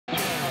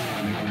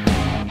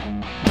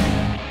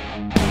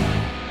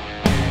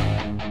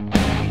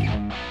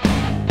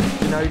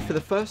know, for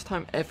the first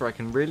time ever, I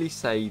can really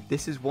say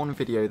this is one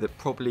video that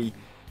probably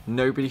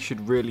nobody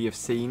should really have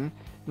seen.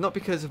 Not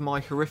because of my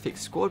horrific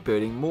squad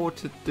building, more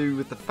to do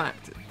with the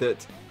fact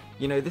that,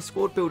 you know, this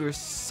squad builder is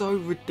so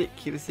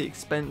ridiculously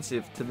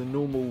expensive to the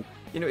normal,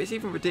 you know, it's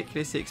even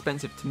ridiculously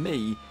expensive to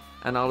me,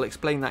 and I'll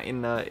explain that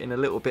in a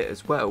little bit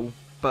as well.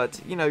 But,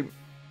 you know,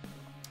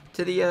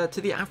 to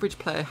the average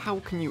player, how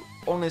can you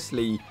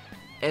honestly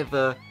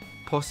ever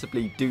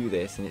possibly do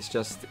this? And it's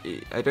just,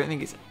 I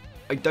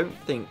don't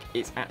think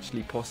it's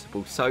actually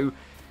possible. So,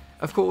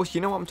 of course,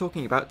 you know what I'm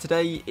talking about.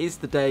 Today is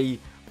the day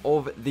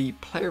of the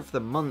Player of the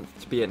Month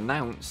to be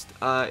announced.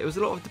 It was a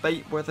lot of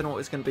debate whether or not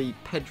it's going to be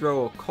Pedro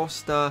or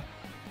Costa,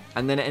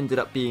 and then it ended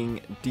up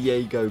being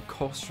Diego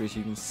Costa, as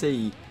you can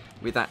see,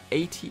 with that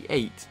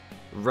 88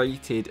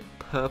 rated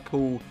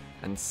purple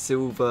and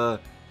silver,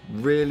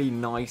 really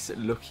nice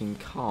looking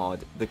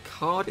card. The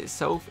card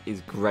itself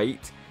is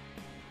great.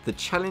 The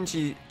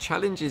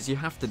challenges you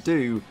have to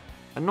do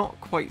are not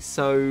quite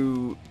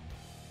so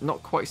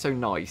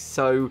nice.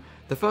 So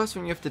the first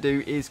one you have to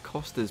do is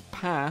Costa's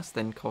past,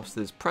 then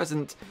Costa's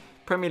present,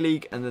 Premier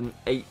League, and then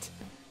 8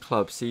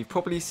 clubs. So you've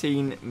probably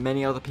seen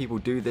many other people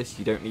do this.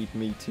 You don't need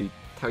me to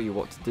tell you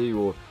what to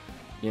do, or,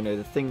 you know,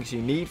 the things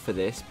you need for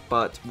this.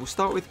 But we'll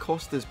start with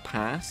Costa's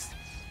past.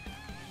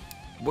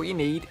 What you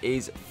need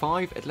is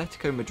 5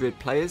 Atletico Madrid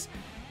players,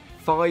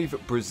 5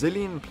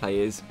 Brazilian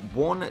players,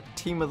 1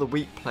 Team of the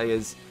Week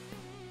players,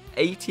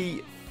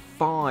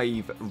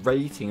 85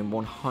 rating and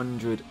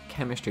 100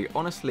 chemistry.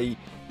 Honestly,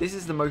 this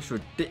is the most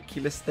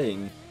ridiculous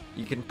thing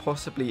you can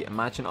possibly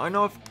imagine. I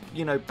know I've,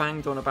 you know,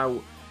 banged on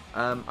about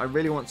I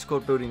really want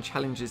squad building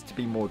challenges to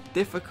be more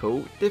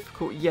difficult.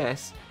 Difficult,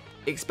 yes.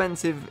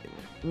 Expensive,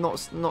 not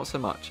so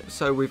much.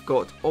 So we've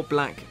got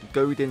Oblak,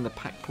 Godin, the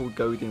pack pulled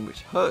Godin,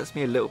 which hurts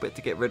me a little bit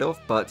to get rid of,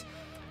 but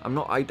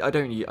I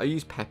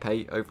use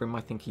Pepe over him.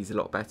 I think he's a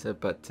lot better.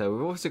 But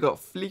we've also got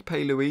Felipe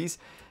Luis,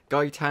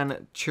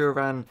 Gaitan,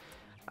 Turan,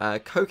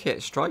 Koke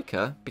at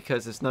striker,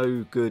 because there's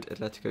no good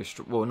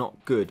Atletico, well,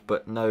 not good,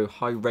 but no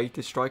high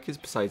rated strikers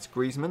besides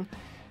Griezmann,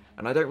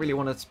 and I don't really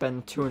want to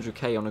spend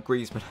 200k on a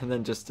Griezmann and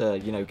then just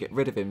you know, get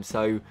rid of him.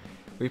 So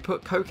we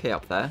put Koke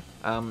up there.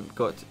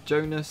 Got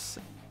Jonas,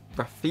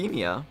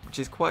 Rafinha, which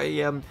is quite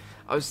a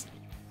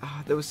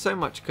there was so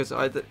much, because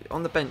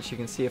on the bench you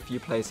can see a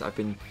few players that I've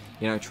been,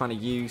 you know, trying to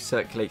use,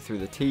 circulate through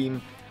the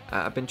team.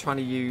 I've been trying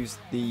to use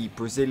the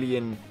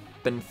Brazilian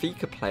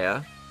Benfica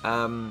player.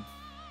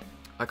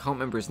 I can't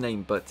remember his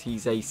name, but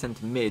he's a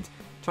centre mid.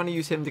 Trying to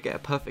use him to get a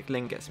perfect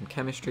link, get some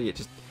chemistry.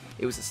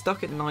 It was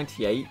stuck at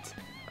 98.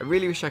 I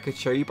really wish I could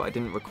show you, but I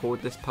didn't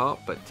record this part.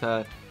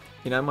 But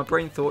you know, my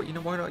brain thought, you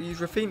know, why not use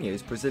Rafinha?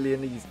 He's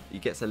Brazilian. He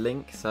gets a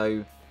link,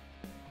 so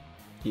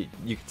you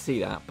can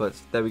see that. But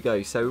there we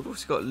go. So we've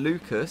also got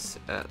Lucas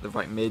at the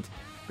right mid.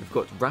 We've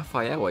got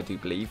Raphael, I do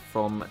believe,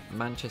 from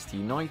Manchester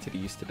United. He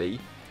used to be.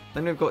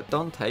 Then we've got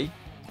Dante,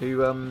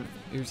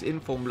 whose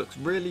inform looks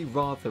really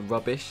rather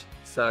rubbish.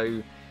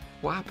 So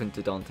what happened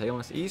to Dante?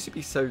 Honestly, he used to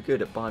be so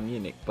good at Bayern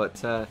Munich, but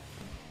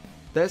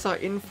there's our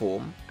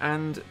inform,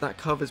 and that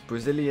covers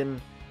Brazilian,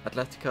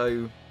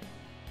 Atletico,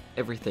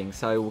 everything.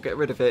 So we'll get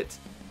rid of it.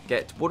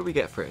 What do we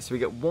get for it? So we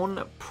get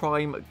 1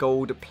 Prime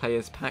Gold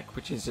Players Pack,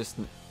 which is just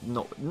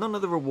none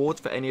of the rewards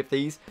for any of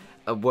these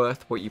are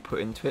worth what you put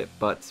into it,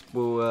 but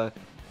we'll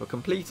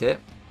complete it,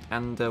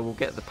 and we'll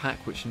get the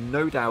pack, which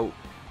no doubt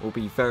will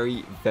be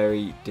very,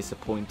 very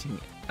disappointing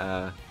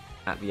at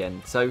the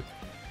end. So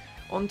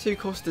on to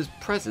Costa's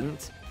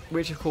present,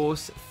 which of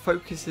course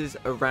focuses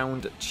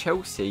around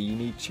Chelsea. You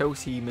need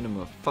Chelsea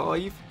minimum of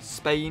 5,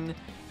 Spain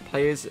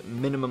players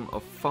minimum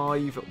of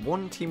 5,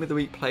 1 Team of the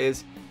Week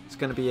players. It's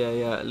going to be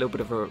a little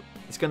bit of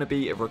it's going to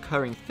be a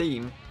recurring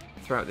theme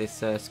throughout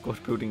this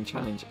squad building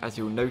challenge, as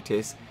you'll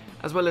notice,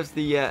 as well as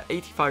the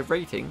 85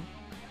 rating,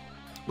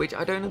 which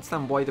I don't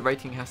understand why the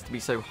rating has to be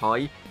so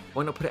high.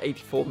 Why not put it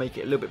 84, make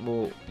it a little bit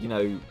more, you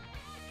know,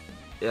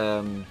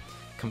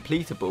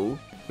 completable,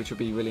 which would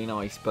be really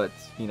nice. But,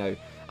 you know,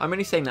 I'm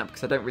only saying that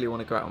because I don't really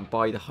want to go out and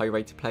buy the high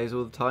rated players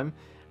all the time,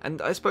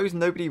 and I suppose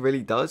nobody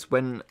really does.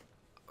 When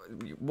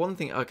one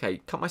thing, okay,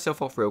 cut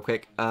myself off real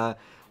quick.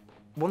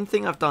 One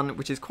thing I've done,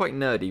 which is quite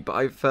nerdy, but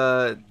I've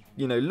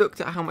you know, looked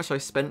at how much I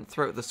spent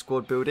throughout the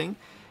squad building,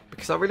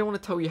 because I really want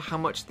to tell you how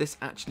much this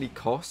actually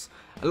costs.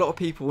 A lot of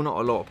people, not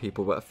a lot of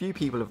people, but a few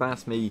people have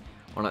asked me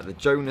on like the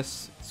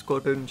Jonas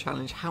squad building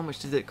challenge, how much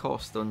does it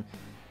cost on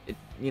it,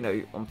 you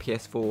know, on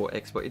PS4,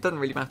 Xbox. It doesn't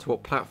really matter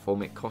what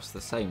platform, it costs the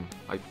same,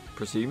 I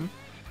presume.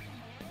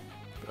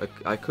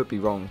 I could be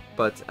wrong,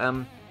 but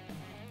I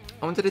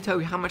wanted to tell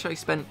you how much I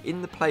spent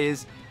in the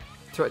players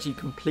to actually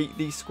complete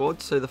these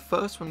squads. So the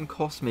first one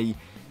cost me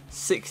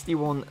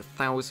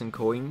 61,000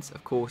 coins.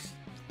 Of course,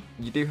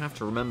 you do have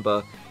to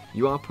remember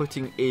you are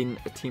putting in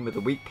a Team of the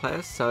Week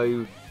player,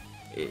 so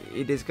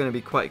it is going to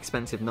be quite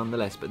expensive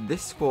nonetheless. But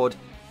this squad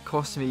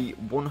cost me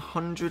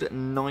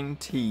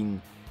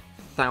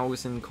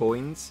 119,000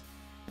 coins,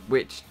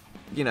 which,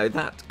 you know,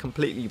 that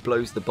completely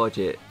blows the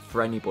budget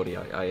for anybody,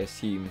 I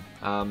assume.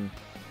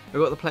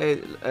 We've got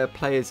the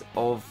players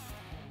of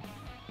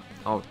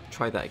I'll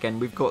try that again.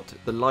 We've got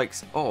the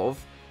likes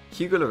of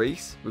Hugo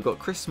Lloris, we've got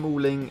Chris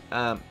Smalling,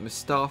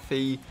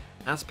 Mustafi,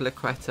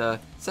 Azpilicueta,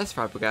 Cesc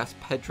Fabregas,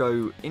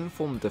 Pedro,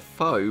 Inform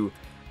Defoe,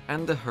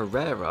 Ander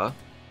Herrera,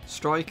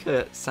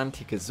 striker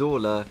Santi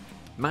Cazorla,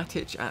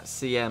 Matic at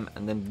CM,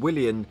 and then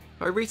Willian,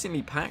 who I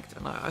recently packed,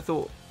 and I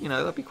thought, you know,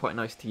 that'd be quite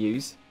nice to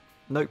use.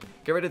 Nope.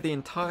 Get rid of the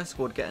entire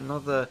squad, get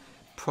another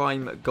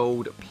Prime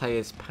Gold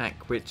Players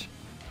pack, which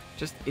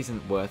just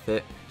isn't worth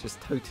it. Just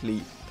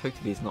totally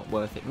is not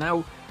worth it.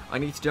 Now, I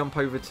need to jump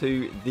over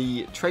to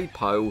the trade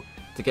pile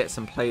to get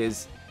some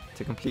players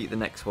to complete the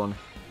next one.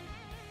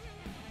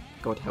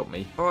 God help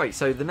me. Alright,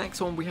 so the next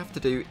one we have to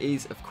do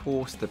is, of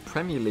course, the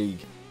Premier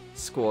League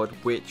squad,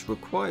 which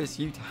requires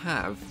you to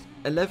have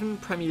 11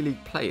 Premier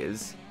League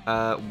players,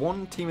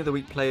 1 Team of the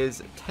Week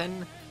players,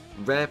 10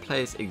 rare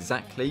players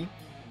exactly,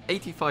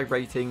 85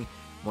 rating,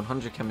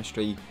 100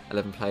 chemistry,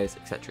 11 players,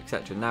 etc,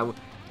 etc. Now,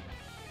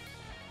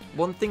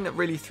 one thing that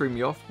really threw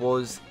me off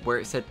was where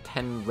it said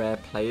 10 rare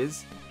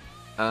players.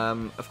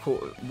 Of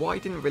course, what I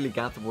didn't really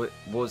gather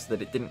was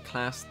that it didn't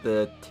class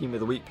the Team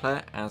of the Week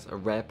player as a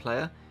rare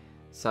player.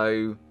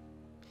 So,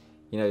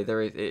 you know,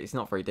 it's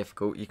not very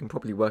difficult. You can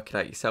probably work it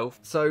out yourself.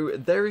 So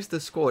there is the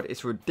squad.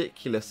 It's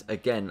ridiculous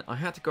again. I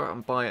had to go out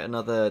and buy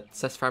another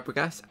Cesc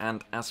Fabregas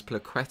and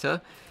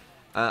Azpilicueta.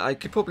 I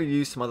could probably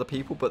use some other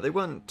people, but they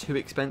weren't too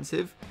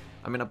expensive.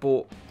 I mean, I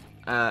bought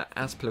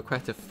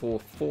Azpilicueta for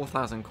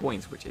 4,000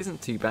 coins, which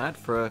isn't too bad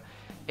for a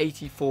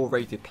 84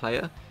 rated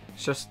player.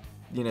 It's just,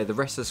 you know, the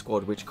rest of the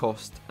squad, which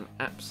cost an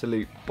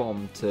absolute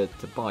bomb to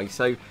buy.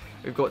 So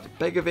we've got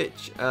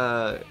Begovic,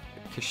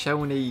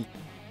 Koscielny,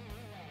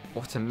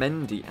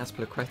 Otamendi,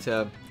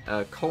 Azpilicueta,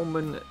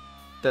 Coleman,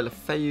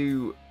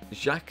 Deulofeu,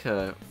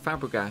 Xhaka,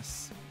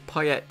 Fabregas,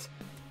 Payet,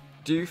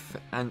 Diouf,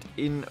 and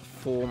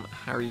Inform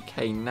Harry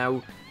Kane.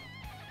 Now,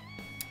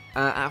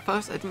 at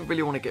first I didn't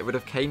really want to get rid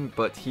of Kane,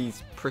 but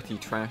he's pretty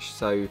trash,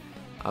 so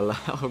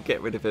I'll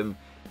get rid of him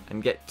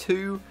and get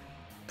 2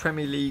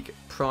 Premier League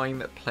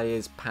Prime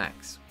Players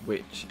packs,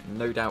 which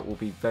no doubt will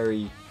be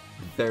very,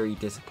 very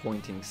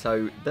disappointing.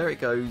 So there it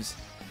goes.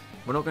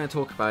 We're not going to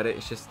talk about it,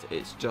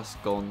 it's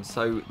just gone.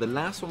 So the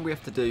last one we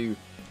have to do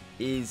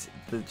is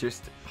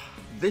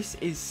this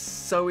is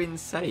so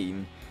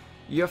insane.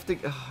 You have to,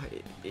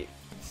 it's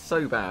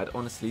so bad,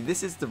 honestly.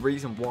 This is the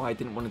reason why I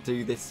didn't want to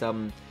do this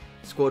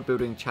squad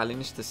building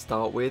challenge to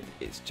start with.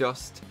 It's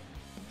just,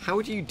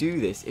 how do you do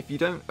this if you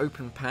don't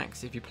open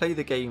packs, if you play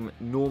the game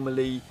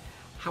normally?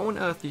 How on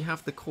earth do you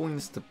have the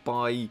coins to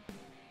buy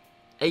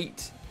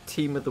 8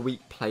 Team of the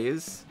Week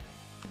players?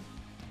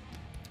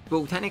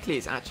 Well, technically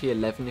it's actually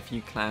 11 if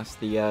you class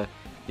the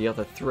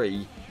other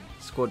 3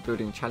 squad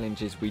building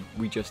challenges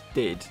we just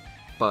did.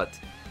 But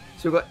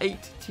so we've got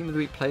 8 Team of the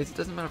Week players. It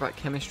doesn't matter about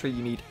chemistry.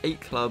 You need 8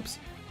 clubs,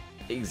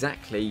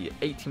 exactly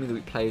 8 Team of the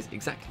Week players,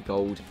 exactly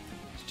gold.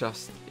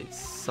 It's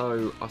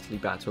so utterly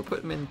bad. So I'll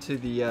put them into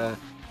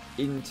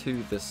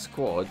the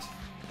squad.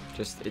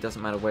 Just, it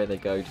doesn't matter where they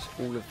go, just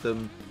all of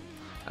them.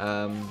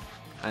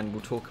 And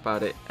we'll talk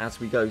about it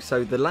as we go.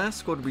 So the last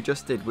squad we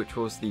just did, which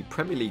was the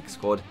Premier League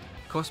squad,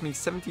 cost me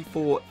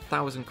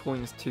 74,000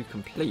 coins to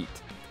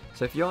complete.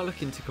 So if you are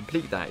looking to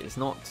complete that, it's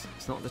not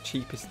the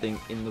cheapest thing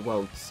in the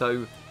world.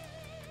 So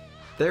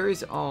there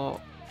is our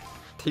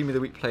Team of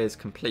the Week players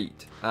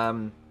complete.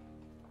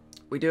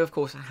 We do of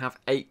course have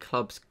 8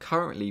 clubs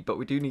currently, but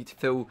we do need to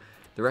fill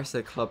the rest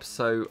of the clubs.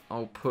 So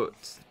I'll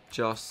put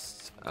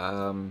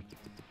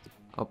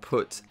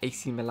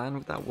AC Milan.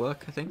 Would that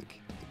work? I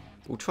think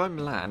we'll try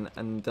Milan,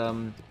 and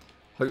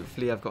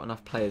hopefully I've got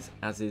enough players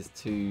as is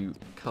to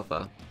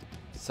cover.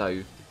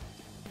 So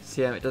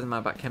CM, it doesn't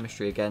matter about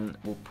chemistry again.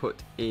 We'll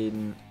put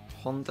in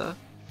Honda.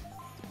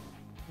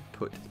 We'll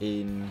put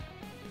in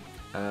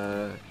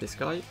this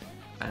guy,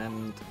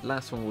 and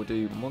last one we'll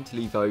do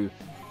Montalivo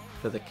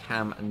for the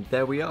cam, and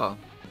there we are.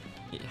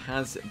 It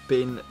has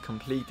been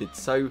completed.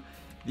 So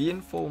the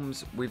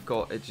informs we've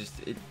got, it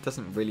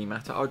doesn't really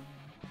matter.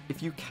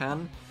 If you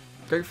can,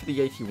 go for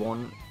the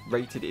 81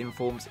 rated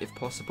informs if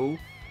possible.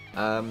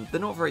 They're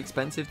not very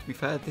expensive, to be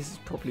fair. This is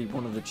probably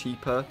one of the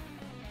cheaper,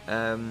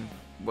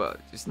 well,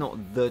 it's not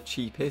the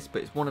cheapest,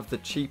 but it's one of the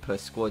cheaper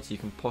squads you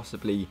can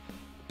possibly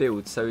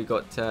build. So we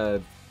got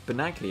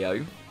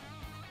Benaglio,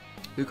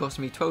 who cost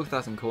me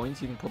 12,000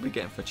 coins. You can probably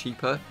get him for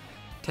cheaper,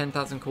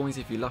 10,000 coins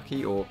if you're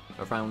lucky, or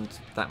around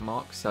that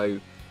mark. So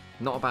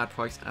not a bad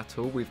price at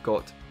all. We've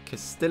got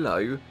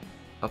Castillo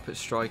up at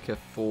striker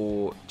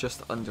for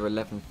just under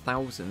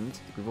 11,000.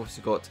 We've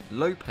also got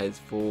Lopez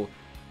for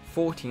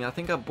 14. I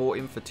think I bought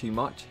him for too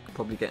much. Could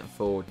probably get him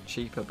for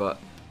cheaper, but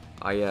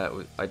I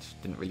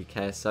just didn't really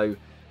care. So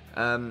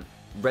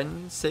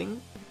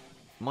Rensing,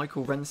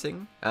 Michael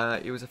Rensing,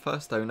 he was a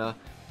first owner.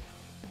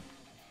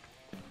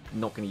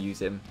 Not going to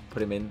use him.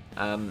 Put him in.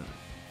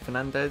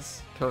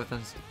 Fernandez,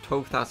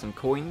 12,000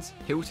 coins.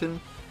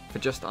 Hilton for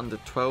just under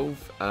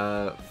 12.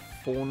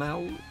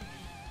 Fornals.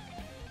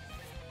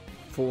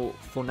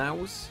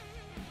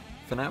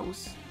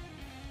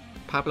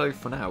 Pablo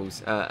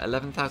Fornals,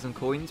 11,000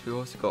 coins. We've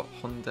also got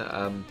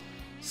Honda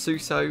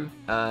Suso,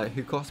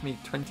 who cost me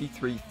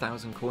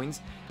 23,000 coins.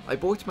 I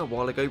bought him a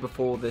while ago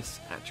before this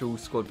actual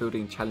squad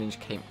building challenge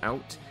came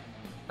out,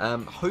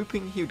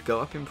 hoping he would go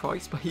up in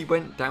price, but he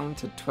went down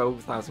to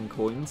 12,000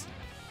 coins,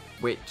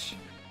 which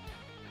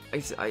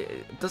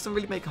it doesn't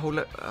really make a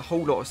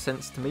whole lot of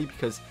sense to me,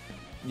 because,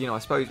 you know, I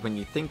suppose when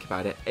you think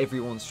about it,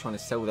 everyone's trying to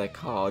sell their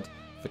card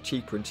for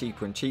cheaper and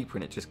cheaper and cheaper,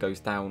 and it just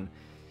goes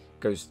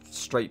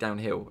straight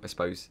downhill, I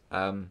suppose.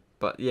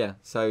 But yeah,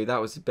 so that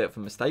was a bit of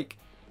a mistake.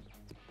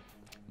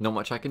 Not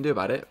much I can do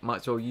about it. Might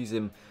as well use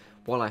him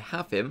while I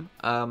have him.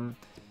 Then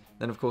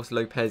of course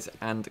Lopez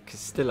and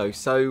Castillo.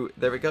 So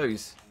there it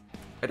goes.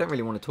 I don't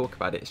really want to talk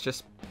about it. It's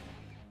just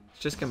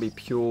going to be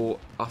pure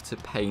utter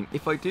pain.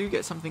 If I do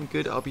get something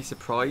good, I'll be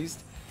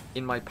surprised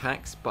in my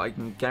packs, but I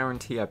can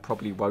guarantee I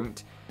probably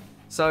won't.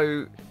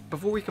 So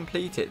before we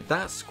complete it,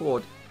 that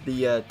squad,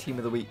 the Team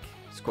of the Week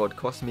squad,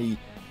 cost me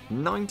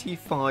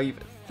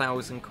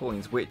 95,000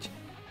 coins, which,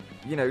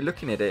 you know,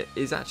 looking at it,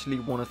 is actually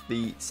one of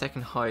the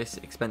second highest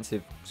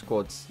expensive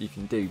squads you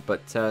can do.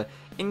 But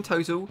in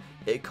total,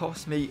 it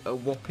cost me a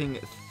whopping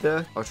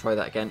I'll try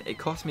that again. It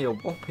cost me a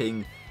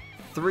whopping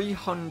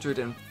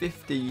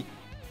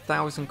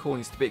 350,000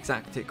 coins. To be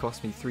exact, it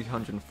cost me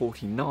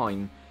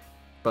 349.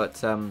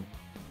 But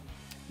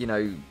you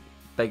know,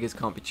 beggars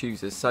can't be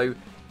choosers. So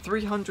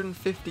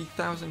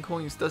 350,000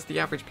 coins does the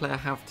average player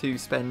have to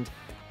spend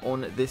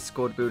on this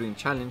squad building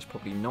challenge?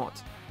 Probably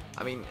not.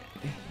 I mean,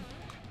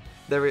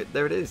 there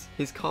it is.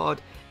 His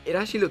card, it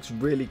actually looks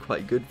really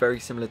quite good, very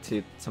similar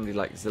to somebody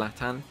like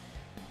Zlatan.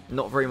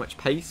 Not very much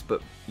pace,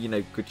 but, you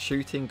know, good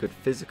shooting, good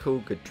physical,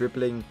 good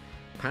dribbling.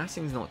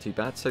 Passing's not too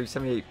bad. So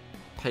 78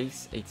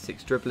 pace,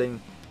 86 dribbling,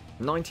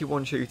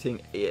 91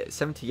 shooting,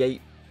 78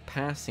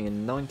 passing,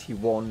 and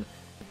 91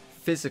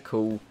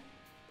 physical.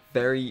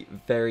 Very,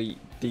 very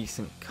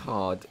decent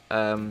card.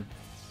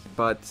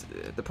 But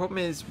the problem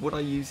is, would I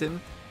use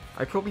him?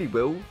 I probably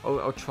will.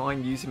 I'll try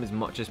and use him as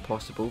much as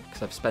possible,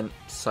 because I've spent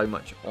so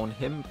much on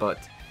him,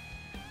 but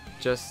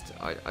just,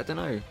 I don't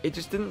know. It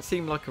just didn't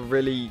seem like a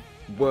really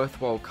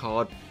worthwhile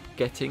card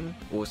getting,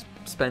 or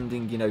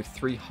spending, you know,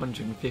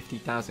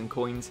 350,000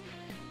 coins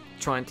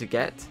trying to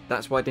get.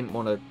 That's why I didn't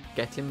want to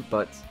get him,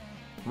 but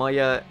my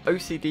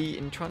OCD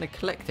in trying to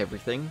collect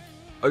everything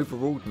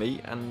overruled me,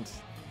 and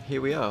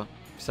here we are.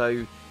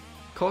 So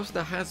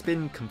Costa has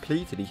been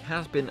completed. He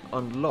has been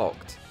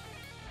unlocked.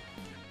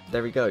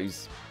 There he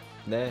goes.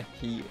 There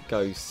he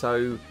goes.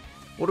 So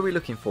what are we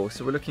looking for?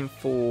 So we're looking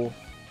for,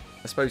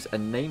 I suppose, a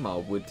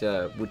Neymar would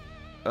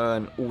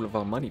earn all of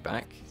our money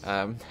back.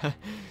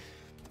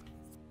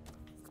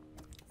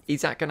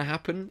 Is that going to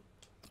happen?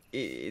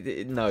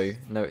 No,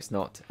 it's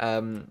not.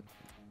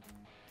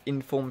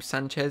 Informed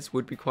Sanchez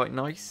would be quite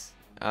nice.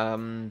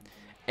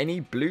 Any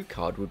blue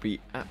card would be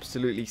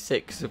absolutely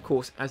sick, because of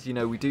course, as you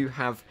know, we do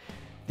have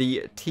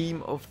the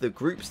team of the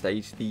group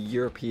stage, the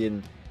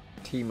European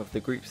team of the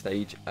group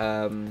stage,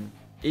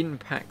 in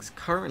packs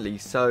currently,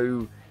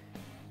 so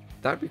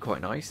that'd be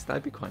quite nice.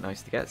 That'd be quite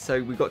nice to get.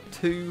 So we've got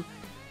 2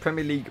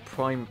 Premier League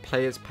Prime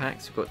Players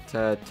packs, we've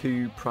got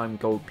 2 Prime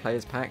Gold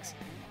Players packs,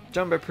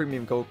 Jumbo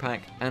Premium Gold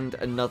pack, and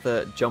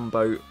another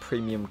Jumbo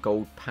Premium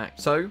Gold pack.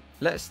 So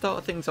let's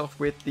start things off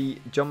with the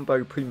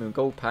Jumbo Premium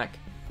Gold pack.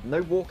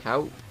 No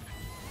walkout,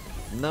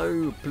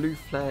 no blue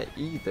flare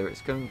either.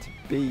 It's going to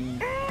be,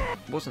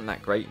 wasn't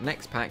that great.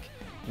 Next pack,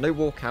 no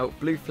walkout,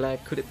 blue flare.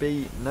 Could it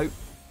be? Nope.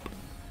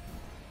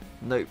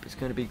 Nope. It's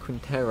going to be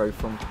Quintero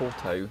from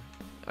Porto.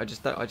 I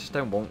just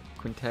don't want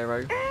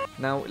Quintero.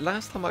 Now,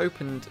 last time I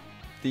opened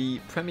the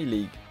Premier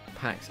League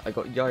packs, I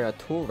got Yaya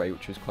Toure,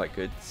 which was quite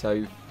good.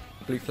 So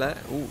blue flare.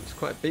 Oh, it's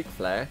quite a big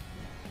flare.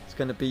 It's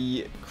going to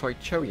be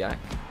Krychowiak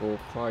or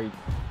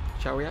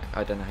Krychowiak.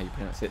 I don't know how you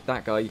pronounce it.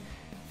 That guy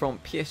from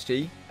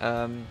PSG.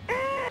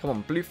 Come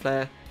on, blue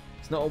flare.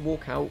 It's not a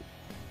walkout.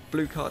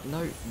 Blue card.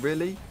 No,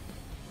 really?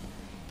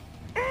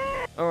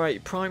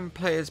 Alright, Prime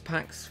Players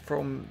packs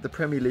from the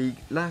Premier League.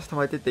 Last time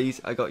I did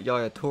these, I got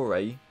Yaya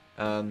Toure,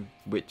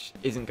 which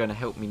isn't going to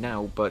help me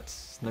now, but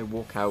it's no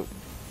walkout.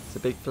 It's a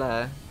big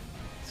flare.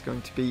 It's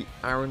going to be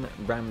Aaron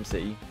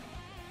Ramsey.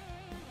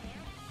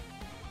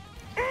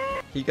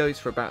 He goes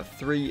for about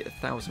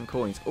 3,000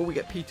 coins. Oh, we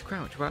get Peter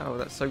Crouch. Wow,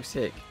 that's so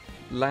sick.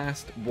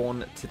 Last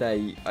one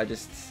today. I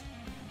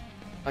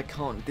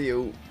can't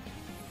deal.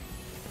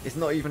 It's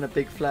not even a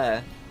big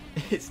flare.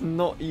 It's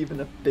not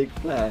even a big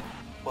flare.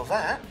 Well,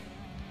 that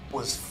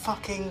was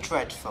fucking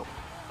dreadful.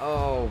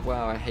 Oh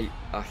wow, I hate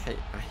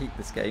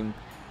this game.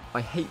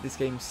 I hate this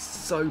game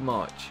so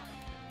much.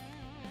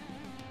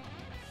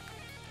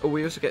 Oh,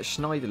 we also get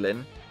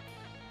Schneiderlin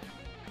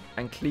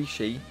and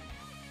Clichy.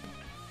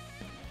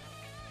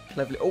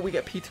 Cleverly. Oh, we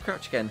get Peter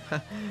Crouch again.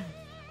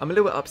 I'm a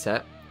little bit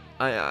upset.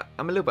 I'm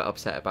a little bit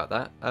upset about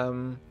that.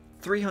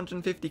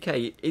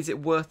 350k, is it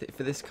worth it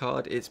for this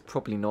card? It's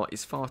probably not.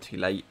 It's far too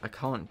late. I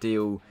can't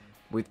deal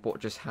with what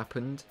just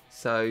happened.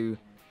 So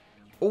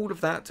all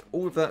of that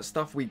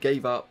stuff we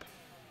gave up,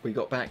 we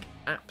got back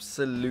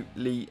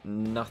absolutely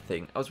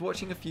nothing. I was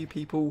watching a few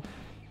people,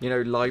 you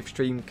know, live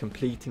stream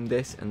completing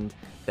this, and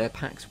their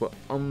packs were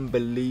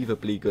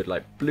unbelievably good.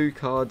 Like blue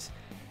cards,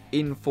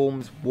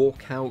 informs,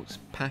 walkouts,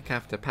 pack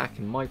after pack,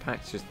 and my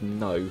packs just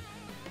no.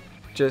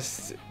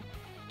 Just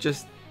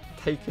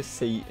take a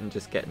seat and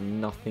just get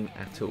nothing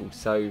at all.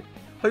 So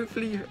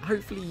hopefully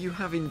you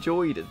have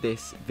enjoyed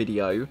this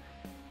video.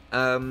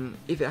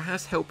 If it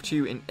has helped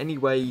you in any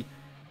way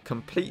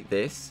complete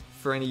this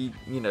for any,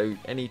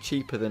 any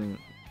cheaper than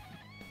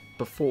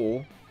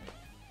before,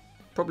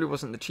 probably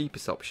wasn't the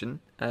cheapest option.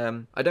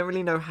 I don't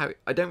really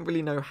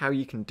know how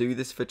you can do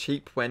this for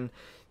cheap when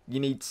you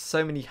need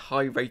so many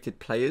high rated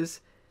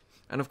players,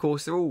 and of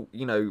course they're all,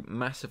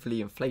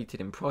 massively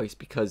inflated in price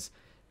because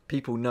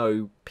people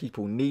know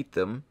people need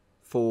them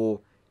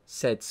for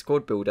said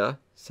squad builder,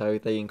 so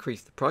they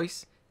increase the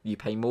price, you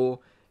pay more,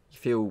 you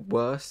feel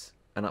worse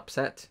and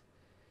upset,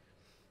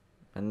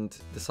 and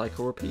the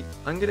cycle repeats.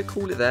 I'm going to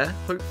call it there.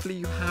 Hopefully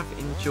you have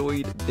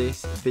enjoyed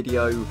this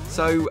video.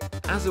 So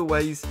as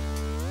always,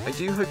 I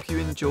do hope you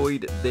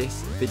enjoyed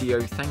this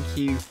video. Thank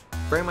you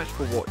very much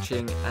for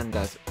watching, and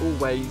as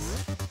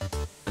always,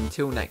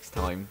 until next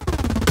time.